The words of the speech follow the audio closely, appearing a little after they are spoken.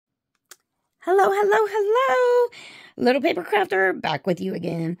Hello, hello, hello. Little Paper Crafter back with you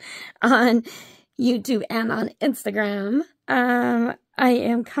again on YouTube and on Instagram. I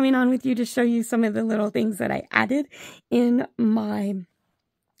am coming on with you to show you some of the little things that I added in my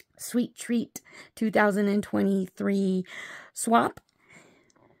Sweet Treat 2023 swap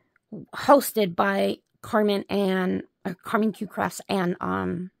hosted by Carmen Q Crafts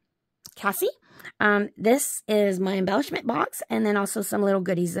and Cassie. This is my embellishment box, and then also some little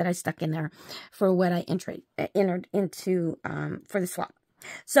goodies that I stuck in there for what I entered into for the swap.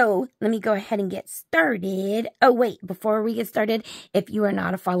 So let me go ahead and get started. Oh wait, before we get started, if you are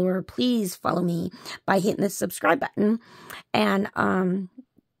not a follower, please follow me by hitting the subscribe button, and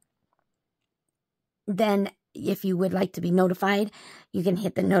then if you would like to be notified, you can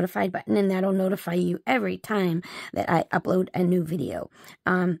hit the notified button, and that'll notify you every time that I upload a new video.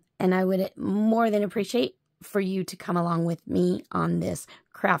 And I would more than appreciate for you to come along with me on this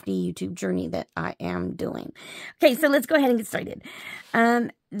crafty YouTube journey that I am doing. Okay, so let's go ahead and get started.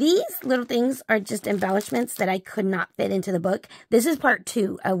 These little things are just embellishments that I could not fit into the book. This is part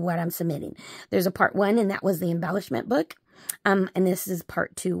 2 of what I'm submitting. There's a part 1, and that was the embellishment book. And this is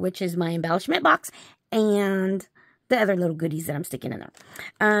part 2, which is my embellishment box and the other little goodies that I'm sticking in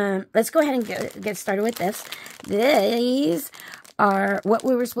there. Let's go ahead and get started with this. These are what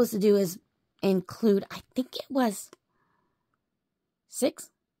we were supposed to do is include, I think it was 6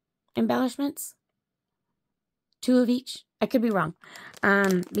 embellishments, 2 of each. I could be wrong,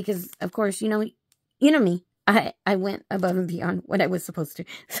 because of course you know me. I went above and beyond what I was supposed to.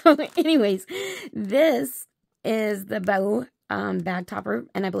 So, anyways, this is the bow bag topper,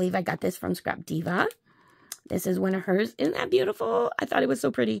 and I believe I got this from Scrap Diva. This is one of hers. Isn't that beautiful? I thought it was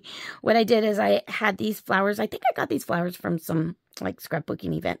so pretty. What I did is I had these flowers. I think I got these flowers from some like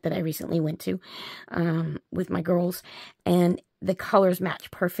scrapbooking event that I recently went to with my girls. And the colors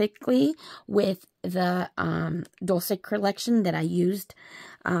match perfectly with the Dulce collection that I used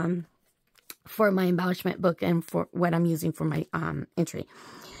for my embellishment book and for what I'm using for my entry.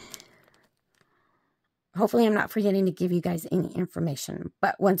 Hopefully, I'm not forgetting to give you guys any information.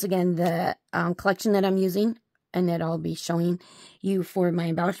 But once again, the collection that I'm using and that I'll be showing you for my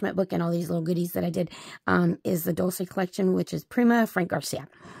embellishment book and all these little goodies that I did is the Dulce collection, which is Prima Frank Garcia.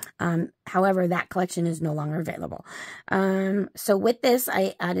 However, that collection is no longer available. So with this,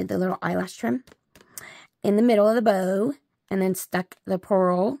 I added the little eyelash trim in the middle of the bow and then stuck the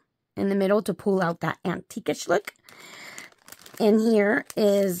pearl in the middle to pull out that antique-ish look. And here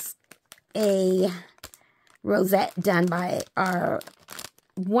is a rosette done by our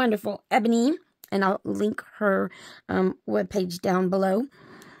wonderful Ebony, and I'll link her webpage down below.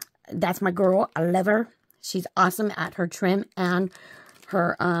 That's my girl. I love her. She's awesome at her trim and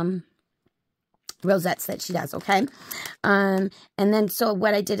her rosettes that she does, okay? And then, so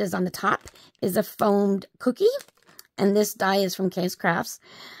what I did is on the top is a foamed cookie, and this die is from Case Crafts.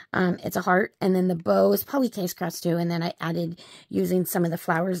 It's a heart, and then the bow is probably Case Crafts too, and then I added using some of the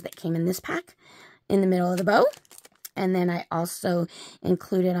flowers that came in this pack in the middle of the bow. And then I also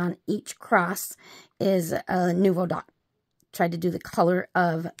included on each cross is a Nouveau dot. Tried to do the color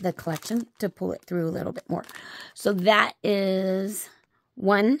of the collection to pull it through a little bit more. So that is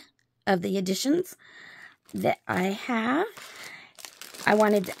one of the additions that I have. I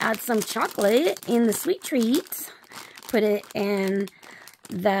wanted to add some chocolate in the Sweet Treats. Put it in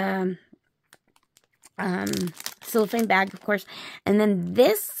the cellophane bag, of course. And then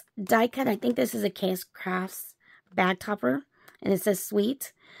this die cut, I think this is a Case Crafts bag topper, and it says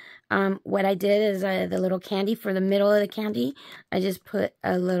sweet. What I did is the little candy for the middle of the candy, I just put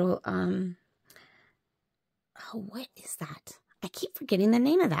a little, oh, what is that? I keep forgetting the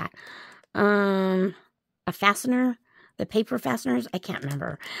name of that. A fastener, the paper fasteners, I can't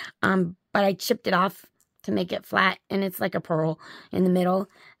remember. But I chipped it off to make it flat, and it's like a pearl in the middle.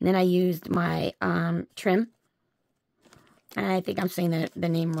 And then I used my trim. I think I'm saying the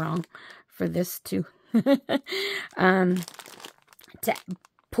name wrong for this too. To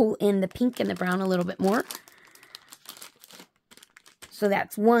pull in the pink and the brown a little bit more. So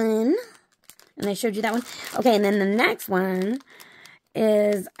that's one. And I showed you that one. Okay, and then the next one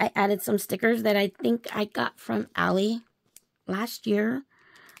is I added some stickers that I think I got from Allie last year.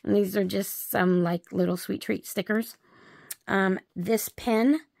 And these are just some like little Sweet Treat stickers. This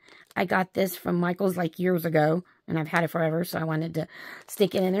pen, I got this from Michael's like years ago. And I've had it forever, so I wanted to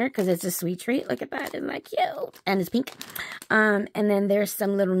stick it in there because it's a Sweet Treat. Look at that. Isn't that cute? And it's pink. And then there's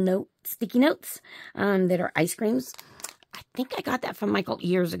some little sticky notes that are ice creams. I think I got that from Michael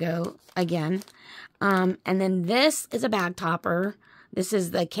years ago again. And then this is a bag topper. This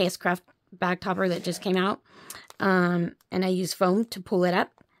is the Case Craft bag topper that just came out. And I use foam to pull it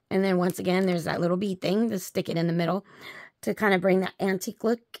up. And then once again, there's that little bead thing to stick it in the middle to kind of bring that antique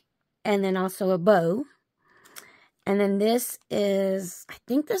look. And then also a bow. And then this is, I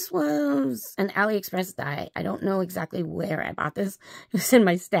think this was an AliExpress die. I don't know exactly where I bought this. It was in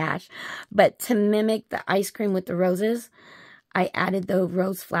my stash. But to mimic the ice cream with the roses, I added the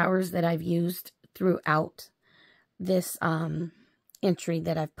rose flowers that I've used throughout this entry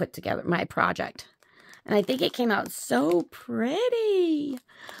that I've put together, my project. And I think it came out so pretty.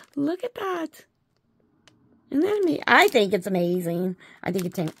 Look at that. Isn't that amazing? I think it's amazing. I think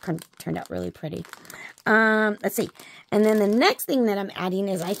it turned out really pretty. Let's see. And then the next thing that I'm adding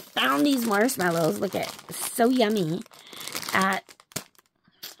is I found these marshmallows. Look at it. So yummy. At,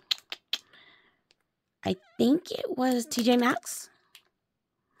 I think it was TJ Maxx.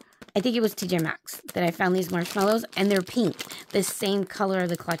 I think it was TJ Maxx that I found these marshmallows. And they're pink. The same color of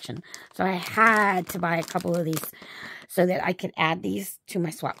the collection. So I had to buy a couple of these so that I could add these to my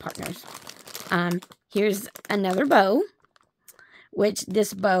swap partners. Here's another bow, which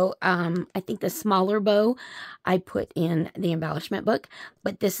this bow, I think the smaller bow I put in the embellishment book,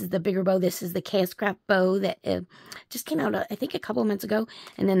 but this is the bigger bow. This is the Chaos Craft bow that just came out, I think, a couple of months ago.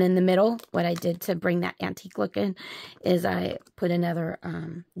 And then in the middle, what I did to bring that antique look in is I put another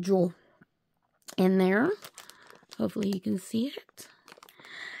jewel in there. Hopefully you can see it.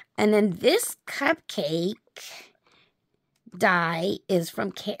 And then this cupcake die is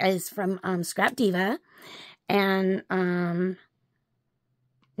from Scrap Diva, and now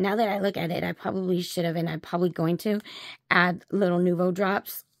that I look at it, I probably should have, and I'm probably going to add little Nuvo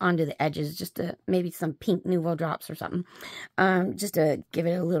drops onto the edges, just to maybe some pink Nuvo drops or something, just to give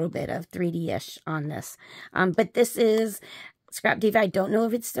it a little bit of 3D-ish on this. But this is Scrap Diva. I don't know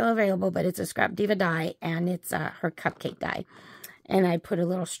if it's still available, but it's a Scrap Diva die, and it's her cupcake die. And I put a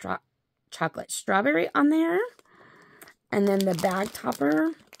little chocolate strawberry on there. And then the bag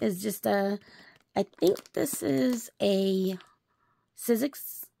topper is just I think this is a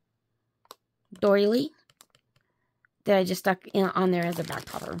Sizzix doily that I just stuck on there as a bag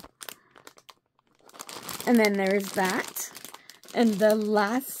topper. And then there's that. And the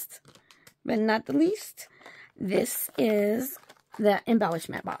last, but not the least, this is the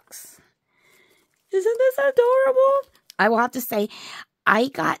embellishment box. Isn't this adorable? I will have to say, I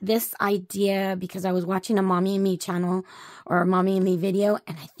got this idea because I was watching a Mommy and Me channel or a Mommy and Me video,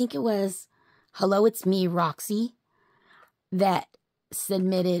 and I think it was Hello, It's Me, Roxy, that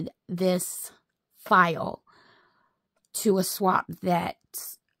submitted this file to a swap that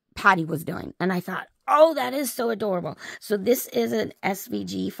Patty was doing. And I thought, oh, that is so adorable. So this is an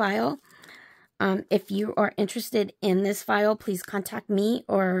SVG file. If you are interested in this file, please contact me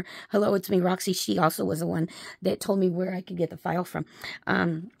or Hello, It's Me, Roxy. She also was the one that told me where I could get the file from.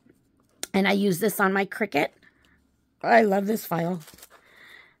 And I use this on my Cricut. I love this file.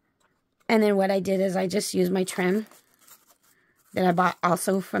 And then what I did is I just used my trim that I bought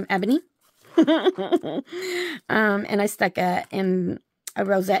also from Ebony. And I stuck a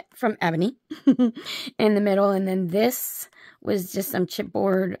rosette from Ebony in the middle. And then this was just some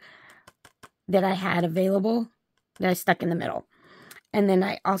chipboard that I had available that I stuck in the middle. And then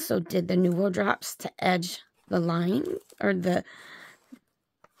I also did the Nuvo drops to edge the line, or to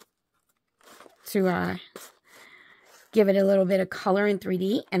give it a little bit of color in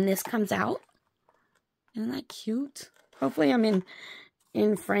 3D. And this comes out. Isn't that cute? Hopefully I'm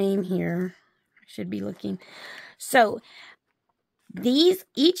in frame here. I should be looking. So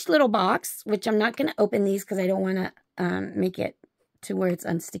each little box, which I'm not going to open these because I don't want to make it to where it's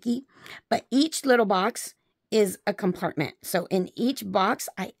unsticky, but each little box is a compartment. So in each box,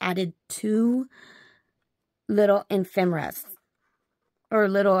 I added 2 little ephemeras, or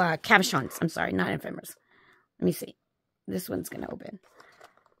little cabochons. I'm sorry, not ephemeras. Let me see. This one's going to open.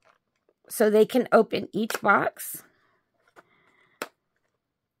 So they can open each box.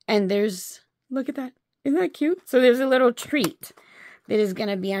 And there's, look at that. Isn't that cute? So there's a little treat that is going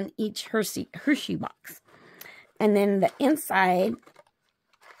to be on each Hershey box. And then the inside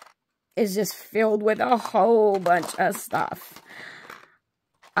is just filled with a whole bunch of stuff.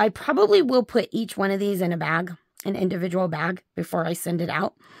 I probably will put each one of these in a bag, an individual bag, before I send it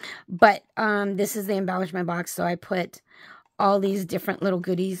out. But this is the embellishment box, so I put all these different little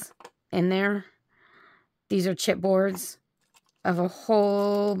goodies in there. These are chipboards of a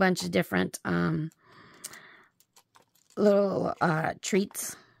whole bunch of different little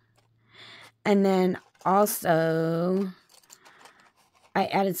treats. And then also, I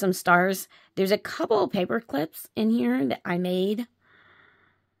added some stars. There's a couple of paper clips in here that I made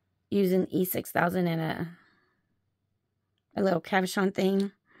using E6000 and a little cabochon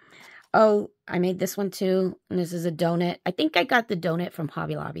thing. Oh, I made this one too. And this is a donut. I think I got the donut from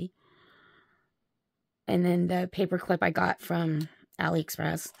Hobby Lobby. And then the paper clip I got from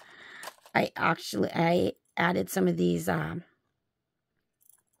AliExpress. I added some of these,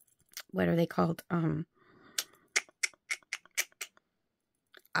 what are they called?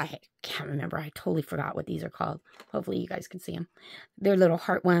 I can't remember. I totally forgot what these are called. Hopefully you guys can see them. They're little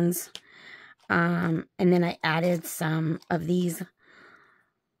heart ones. And then I added some of these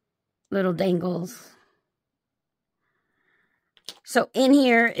little dangles. So in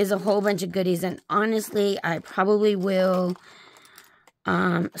here is a whole bunch of goodies. And honestly, I probably will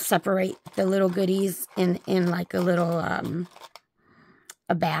separate the little goodies in like a little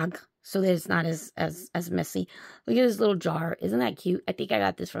a bag, so that it's not as messy. Look at this little jar. Isn't that cute? I think I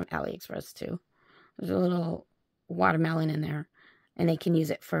got this from AliExpress too. There's a little watermelon in there, and they can use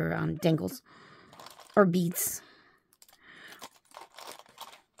it for dangles or beads.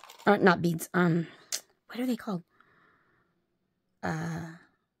 Or not beads. What are they called?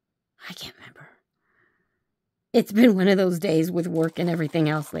 I can't remember. It's been one of those days with work and everything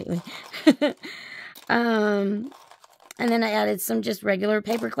else lately. And then I added some just regular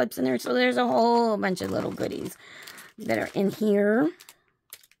paper clips in there. So there's a whole bunch of little goodies that are in here.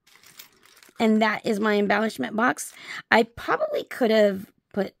 And that is my embellishment box. I probably could have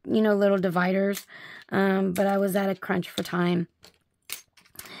put, you know, little dividers. But I was at a crunch for time.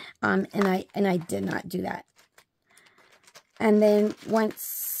 And I did not do that. And then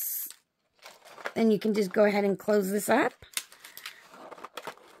then you can just go ahead and close this up.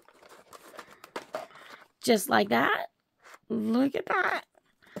 Just like that. Look at that.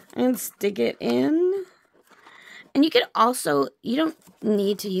 And stick it in. And you could also, you don't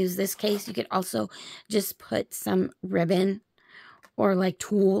need to use this case. You could also just put some ribbon or like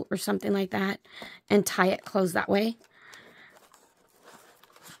tulle or something like that and tie it closed that way.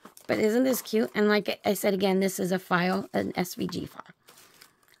 But isn't this cute? And like I said again, this is a file, an SVG file.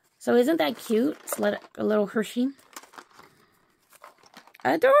 So isn't that cute? It's like a little Hershey.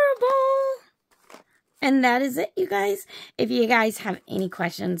 Adorable. And that is it, you guys. If you guys have any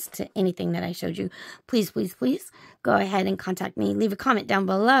questions to anything that I showed you, please, please, please go ahead and contact me. Leave a comment down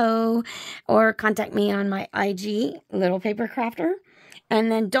below or contact me on my IG, Little Paper Crafter.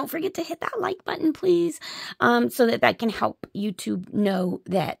 And then don't forget to hit that like button, please, so that can help YouTube know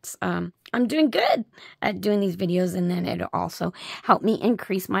that I'm doing good at doing these videos. And then it'll also help me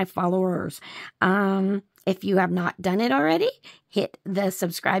increase my followers. If you have not done it already, hit the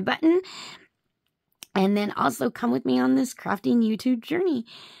subscribe button. And then also come with me on this crafting YouTube journey.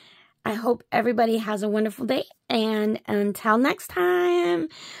 I hope everybody has a wonderful day. And until next time,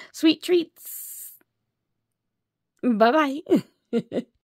 sweet treats. Bye-bye.